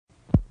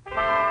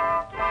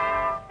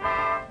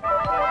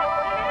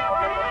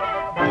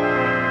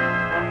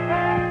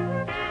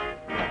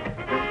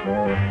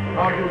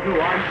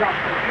just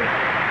a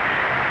minute.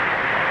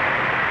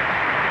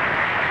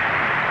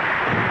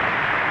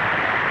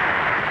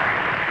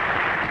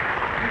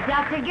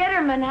 Dr.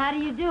 Gitterman, how do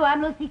you do?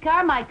 I'm Lucy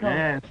Carmichael.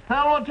 Yes.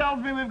 Thelma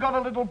tells me we've got a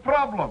little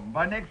problem.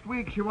 By next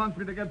week, she wants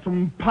me to get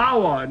some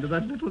power into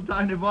that little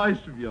tiny voice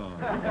of yours.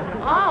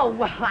 Oh,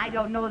 well, I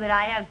don't know that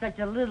I have such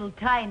a little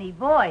tiny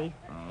voice.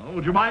 Oh,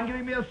 would you mind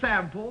giving me a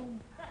sample?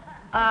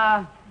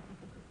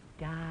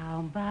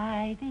 Down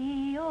by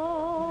the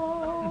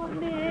old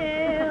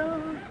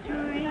mill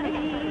stream.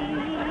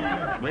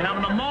 We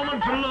haven't a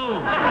moment to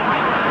lose.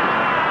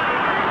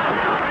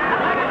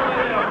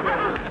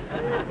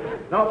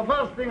 Now, the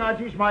first thing I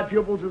teach my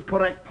pupils is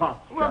correct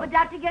posture. Well, but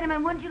Dr.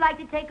 Gitterman, wouldn't you like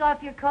to take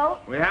off your coat?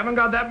 We haven't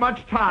got that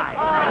much time.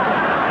 Oh,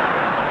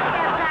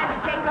 you have time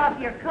to take off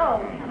your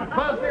coat.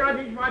 First thing I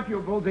teach my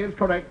pupils is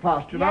correct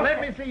posture. Now, Yes,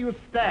 let me see you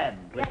stand,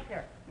 please. Yes,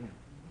 sir.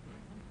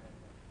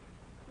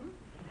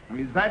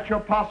 Is that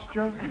your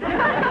posture? It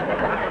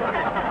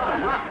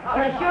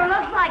sure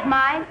looks like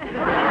mine.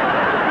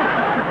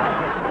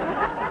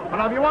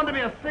 Well, if you want to be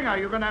a singer,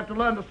 you're going to have to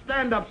learn to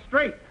stand up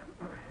straight.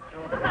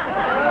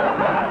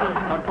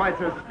 Not quite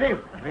so stiff.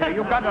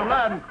 You've got to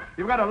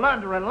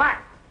learn to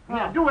relax.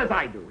 Here, do as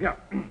I do. Here.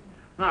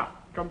 Now,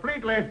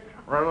 completely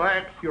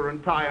relax your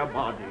entire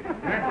body.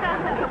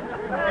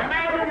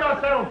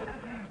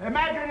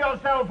 Imagine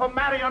yourself a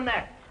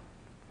marionette.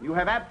 You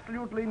have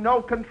absolutely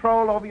no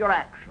control over your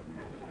actions.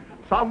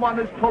 Someone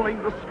is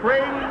pulling the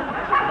strings,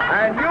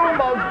 and you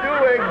must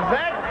do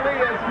exactly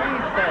as he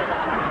says.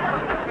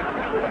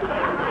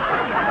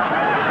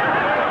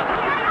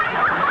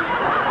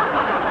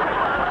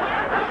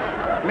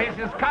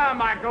 Mrs.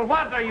 Carmichael,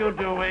 what are you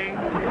doing?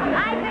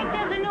 I think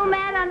there's a new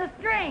man on the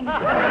string.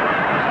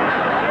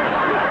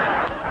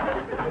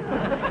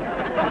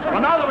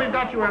 Well, now that we've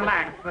got you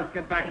relaxed, let's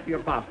get back to your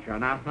posture.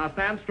 Now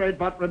stand straight,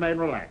 but remain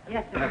relaxed.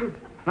 Yes, sir.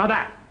 Now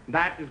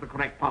that is the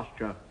correct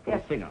posture for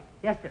a singer.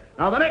 Yes, sir.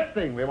 Now, the next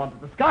thing we want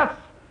to discuss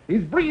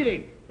is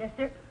breathing. Yes,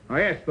 sir. Oh,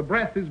 yes, the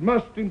breath is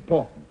most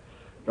important.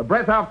 The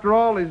breath, after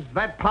all, is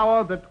that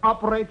power that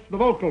operates the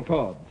vocal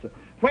cords.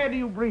 Where do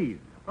you breathe?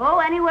 Oh,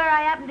 anywhere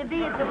I happen to be,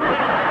 it's a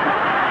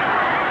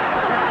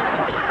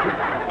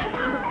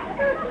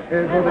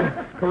Well,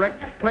 the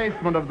correct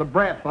placement of the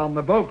breath on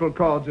the vocal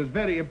cords is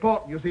very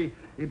important. You see,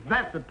 it's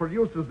that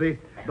produces the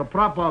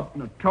proper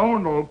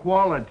tonal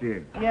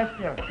quality. Yes,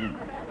 sir.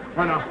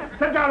 Well, now,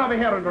 sit down over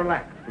here and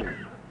relax, please.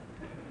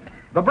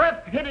 The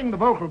breath hitting the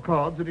vocal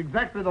cords at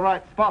exactly the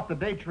right spot that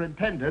nature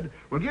intended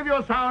will give you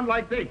a sound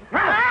like this.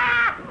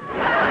 Ah!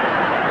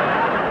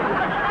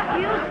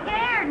 You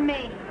scared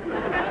me.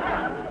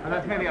 Well,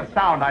 that's merely a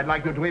sound I'd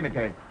like you to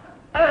imitate.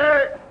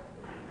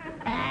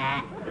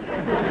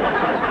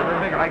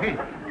 Like this.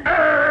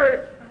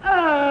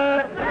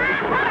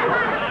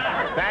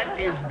 That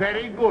is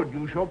very good.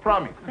 You shall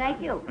promise. Thank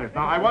you. Yes,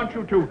 now, I want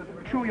you to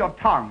chew your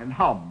tongue and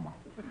hum.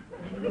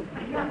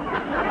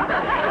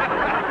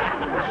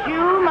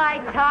 Chew my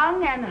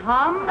tongue and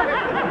hum.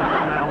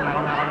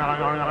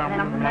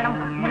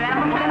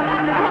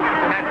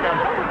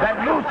 That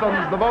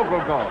loosens the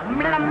vocal cord.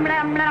 Now,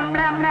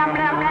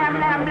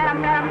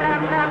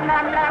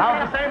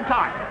 at the same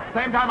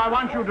time, I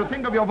want you to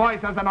think of your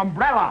voice as an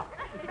umbrella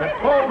that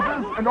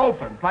closes and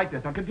opens like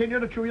this. Now, continue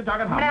to chew your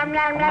tongue and hum.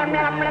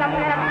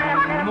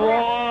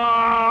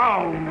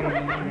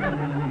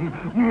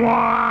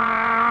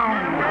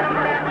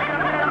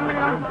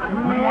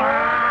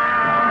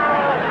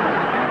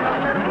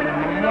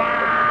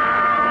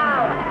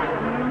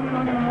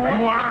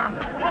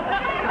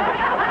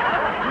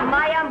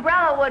 My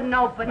umbrella wouldn't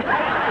open.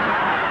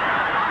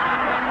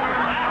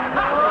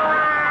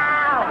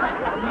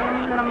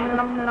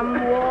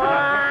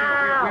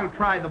 We'll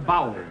try the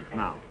vowels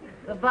now.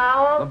 The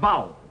vowel? The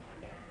vowels.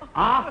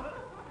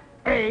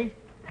 A,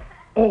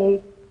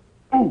 O,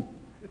 U.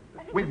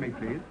 With me,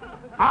 please.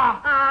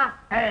 A,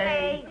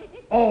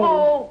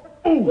 O,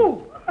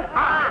 U.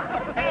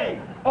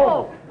 A,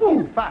 O,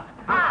 U. Fast.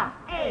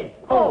 A,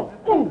 O,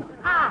 U.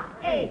 A,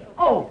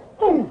 O,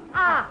 U.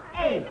 A, O, U.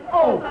 A,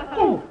 O,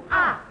 U.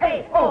 A,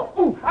 O,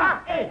 U.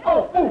 A,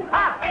 O, U.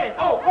 A,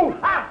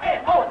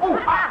 O, U.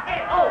 A,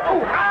 O,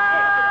 U.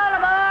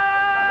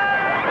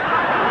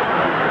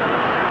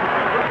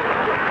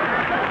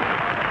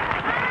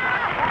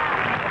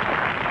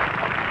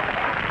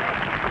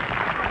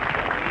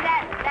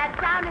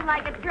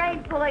 Like a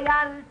train pulling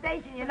out of the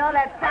station. You know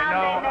that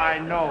sound? I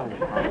know.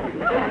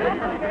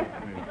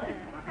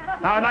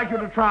 Now, I'd like you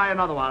to try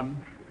another one.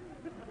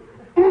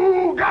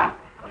 Ooga!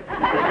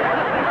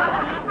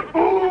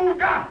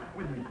 Ooga!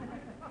 With me.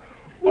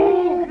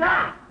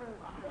 Ooga!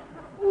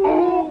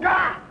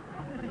 Ooga!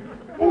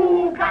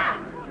 Ooga!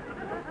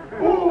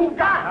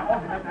 Ooga!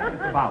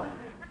 Vowel.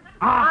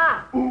 A,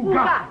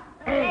 ooga.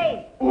 A,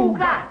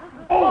 ooga.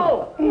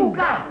 O,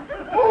 ooga.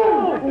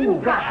 O,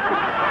 ooga.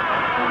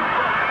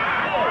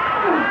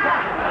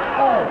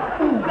 Oh,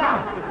 ooga!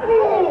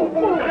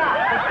 Ooga!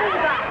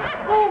 Ooga!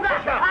 Ooga!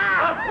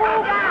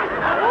 Ooga!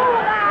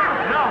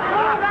 No!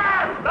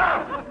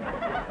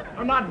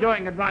 I'm not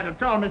doing it right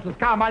at all, Mrs.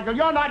 Carmichael.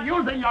 You're not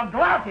using your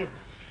glasses.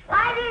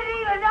 I didn't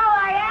even know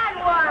I had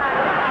one.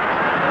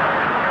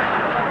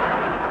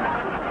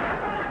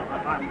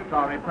 I'm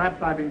sorry.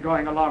 Perhaps I've been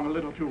going along a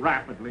little too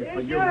rapidly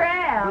for you. You sure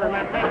am.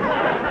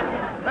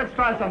 Let's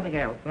try something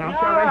else. Now,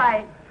 All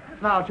right.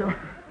 Now, to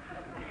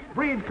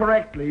breathe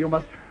correctly, you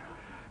must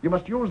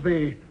use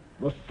the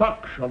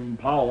suction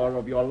power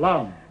of your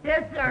lungs.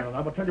 Yes, sir. Now,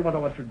 I will tell you what I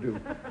want you to do.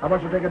 I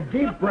want you to take a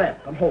deep breath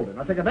and hold it.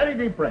 Now, take a very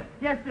deep breath.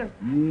 Yes, sir.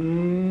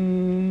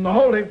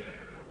 Hold it.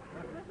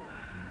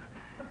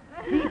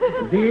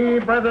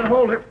 Deep breath and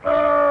hold it.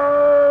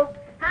 Oh,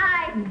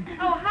 Hi.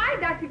 Oh, hi,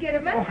 Dr.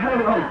 Gitterman.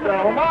 hello,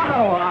 Selma.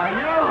 How are you?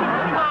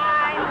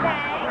 Fine,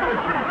 thanks.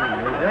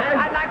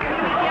 I'd like to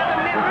meet the other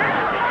members.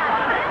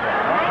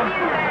 Maybe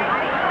in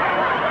Bagley.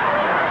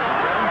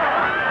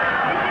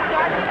 This is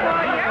Dorothy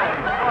Boyer.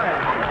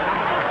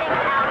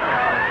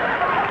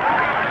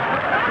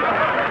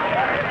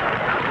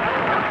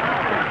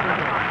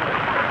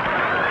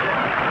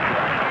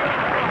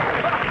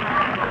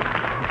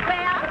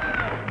 Well,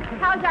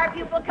 how's our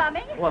pupil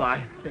coming? Well,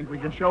 I think we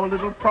can show a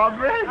little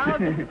progress. Oh,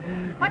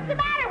 what's the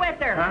matter with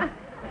her? Huh?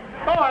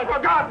 Oh, I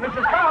forgot,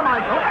 Mrs.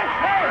 Carmichael.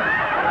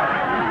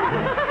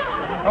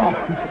 Oh,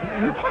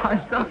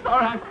 I'm so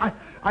sorry.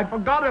 I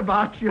forgot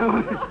about you.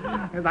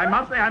 And I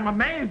must say, I'm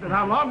amazed at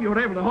how long you were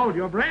able to hold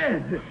your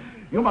breath.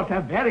 You must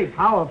have very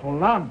powerful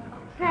lungs.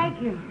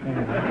 Thank you.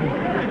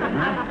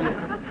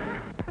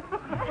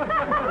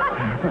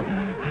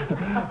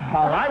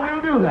 All right,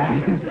 we'll do that.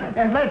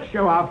 And let's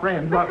show our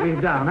friends what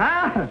we've done,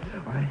 huh?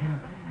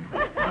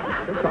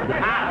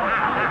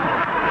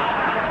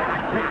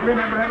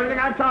 Remember everything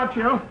I taught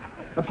you.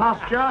 The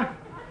posture.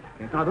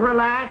 Now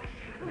relax.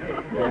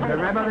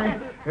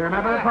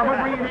 Remember the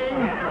proper breathing.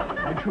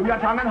 And chew your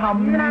tongue and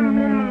hum.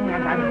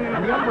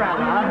 And the umbrella.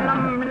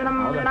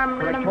 Now the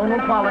correct tonal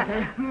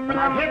quality.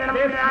 Now hit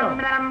this note.